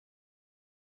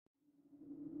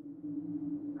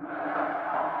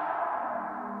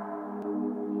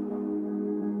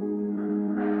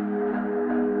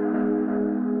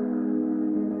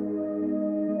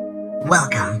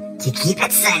Welcome to Keep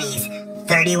It Sunny's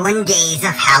 31 Days of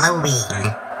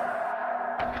Halloween.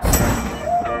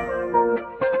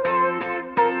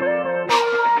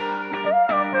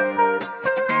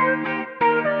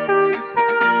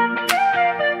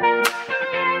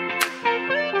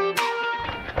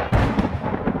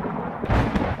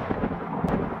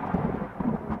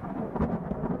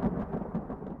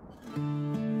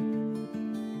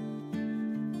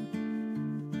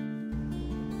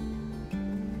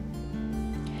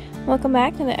 Welcome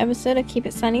back to another episode of Keep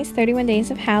It Sunny's 31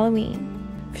 Days of Halloween.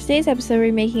 For today's episode,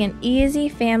 we're making an easy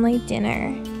family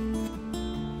dinner.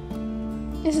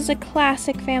 This is a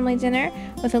classic family dinner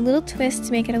with a little twist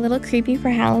to make it a little creepy for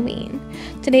Halloween.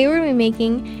 Today we're going to be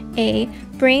making a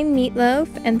brain meatloaf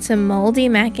and some moldy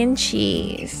mac and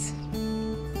cheese.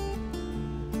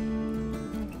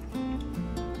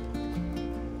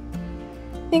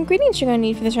 The ingredients you're going to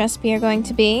need for this recipe are going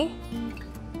to be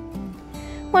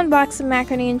 1 box of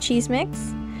macaroni and cheese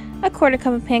mix, 1/4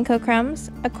 cup of panko crumbs,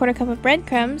 1/4 cup of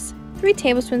breadcrumbs, 3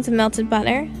 tablespoons of melted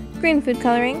butter, green food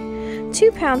coloring,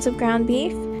 2 pounds of ground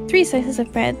beef, 3 slices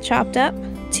of bread chopped up,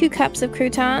 2 cups of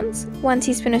croutons, 1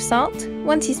 teaspoon of salt,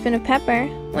 1 teaspoon of pepper,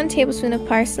 1 tablespoon of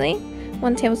parsley,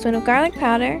 1 tablespoon of garlic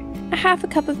powder, 1/2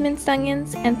 cup of minced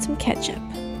onions, and some ketchup,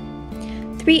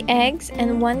 3 eggs,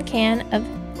 and 1 can of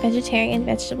vegetarian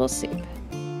vegetable soup.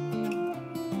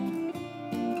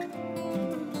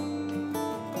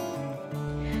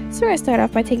 So we're going to start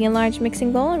off by taking a large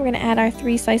mixing bowl and we're going to add our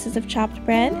 3 slices of chopped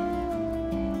bread.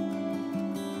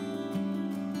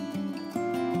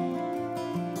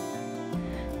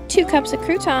 Two cups of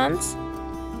croutons.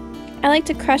 I like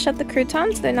to crush up the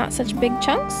croutons so they're not such big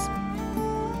chunks.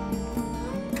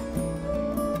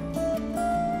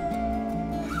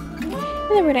 And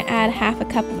then we're going to add 1/2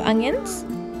 cup of onions.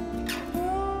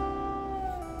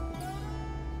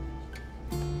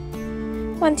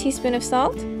 1 teaspoon of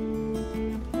salt.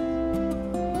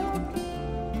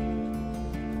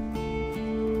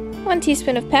 1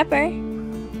 teaspoon of pepper,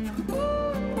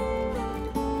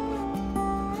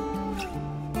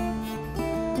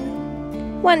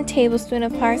 1 tablespoon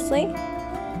of parsley,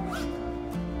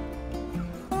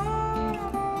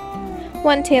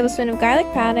 1 tablespoon of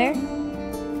garlic powder,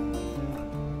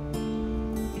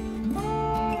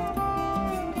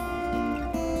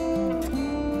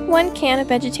 1 can of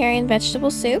vegetarian vegetable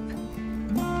soup,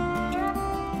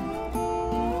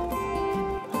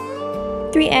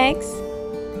 3 eggs.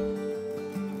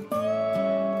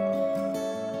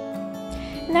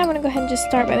 Now we're going to go ahead and just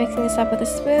start by mixing this up with a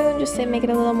spoon just to make it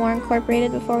a little more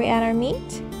incorporated before we add our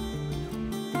meat.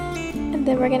 And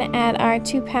then we're going to add our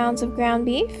 2 pounds of ground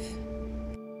beef.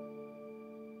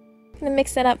 I'm going to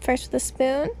mix that up first with a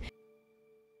spoon.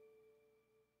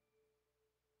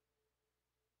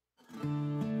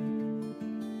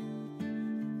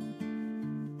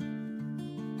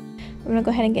 I'm going to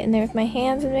go ahead and get in there with my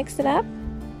hands and mix it up.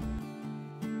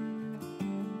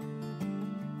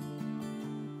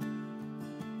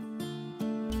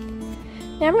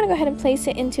 Now I'm going to go ahead and place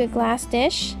it into a glass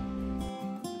dish,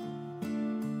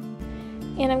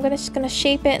 and I'm just going to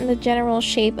shape it in the general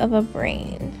shape of a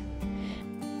brain.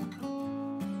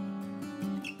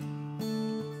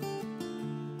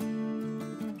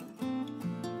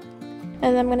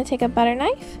 And then I'm going to take a butter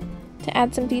knife to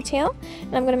add some detail,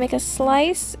 and I'm going to make a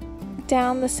slice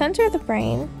down the center of the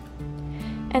brain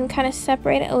and kind of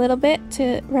separate it a little bit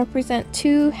to represent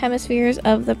 2 hemispheres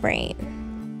of the brain.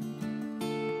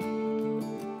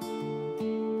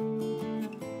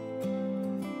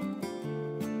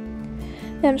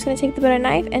 Then I'm just going to take the butter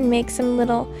knife and make some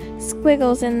little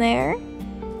squiggles in there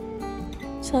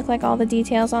to look like all the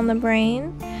details on the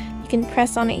brain. You can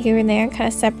press on it here and there and kind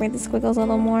of separate the squiggles a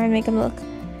little more and make them look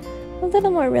a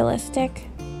little more realistic.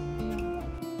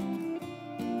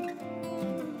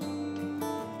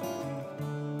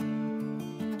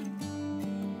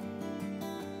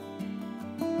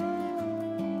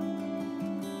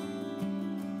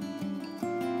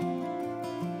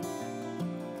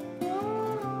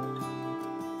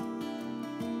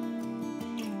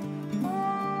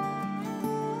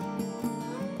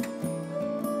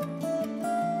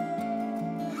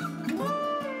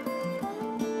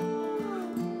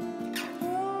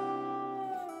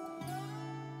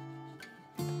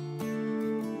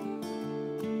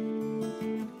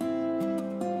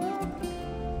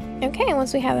 Okay, and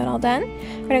once we have that all done,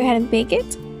 we're going to go ahead and bake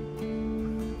it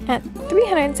at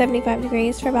 375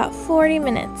 degrees for about 40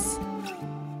 minutes.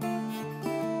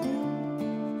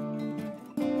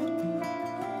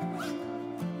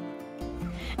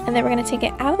 And then we're going to take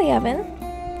it out of the oven,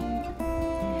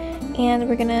 and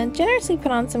we're going to generously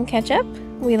put on some ketchup.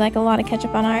 We like a lot of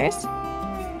ketchup on ours.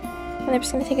 And And I'm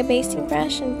just going to take a basting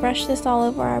brush and brush this all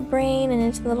over our brain and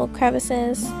into the little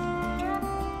crevices.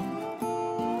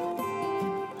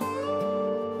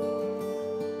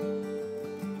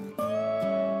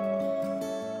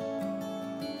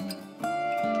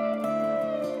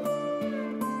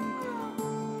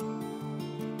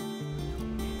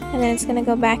 And then it's going to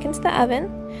go back into the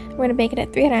oven. We're going to bake it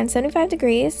at 375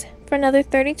 degrees for another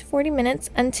 30 to 40 minutes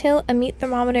until a meat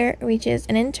thermometer reaches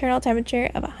an internal temperature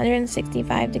of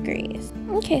 165 degrees.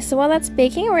 Okay, so while that's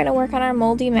baking, we're going to work on our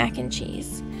moldy mac and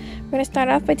cheese. We're going to start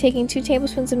off by taking 2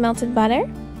 tablespoons of melted butter,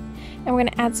 and we're going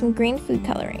to add some green food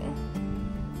coloring.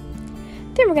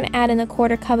 Then we're going to add in a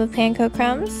 1/4 cup of panko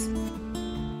crumbs,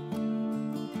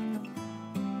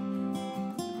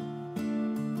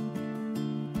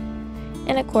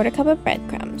 and a 1/4 cup of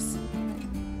breadcrumbs.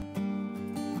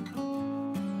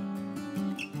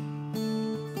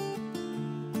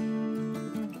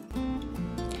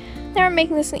 Now we're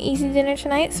making this an easy dinner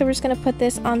tonight, so we're just going to put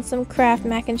this on some Kraft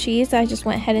mac and cheese that I just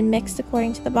went ahead and mixed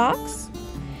according to the box.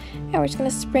 And we're just going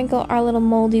to sprinkle our little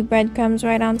moldy breadcrumbs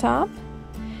right on top.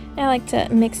 And I like to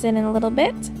mix it in a little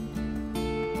bit.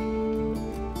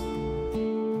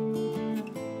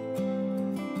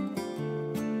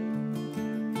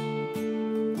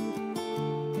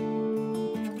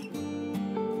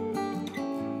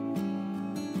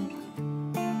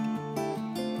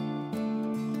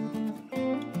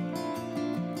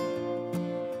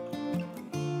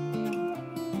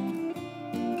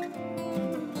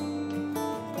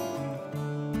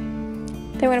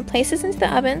 Then we're going to place this into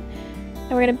the oven,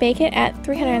 and we're going to bake it at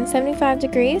 375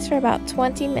 degrees for about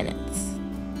 20 minutes.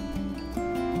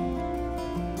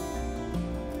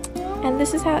 And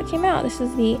this is how it came out. This is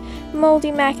the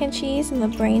moldy mac and cheese and the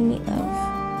brain meatloaf.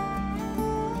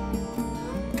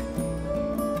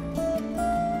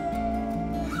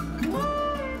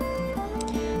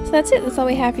 So that's it. That's all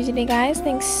we have for today, guys.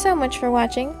 Thanks so much for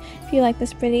watching. If you like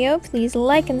this video, please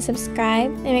like and subscribe,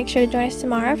 and make sure to join us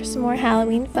tomorrow for some more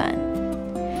Halloween fun.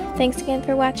 Thanks again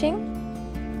for watching.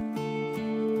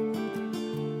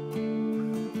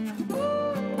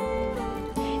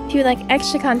 If you would like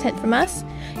extra content from us,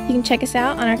 you can check us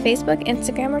out on our Facebook,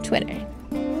 Instagram, or Twitter.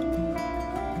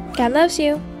 God loves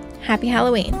you. Happy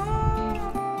Halloween.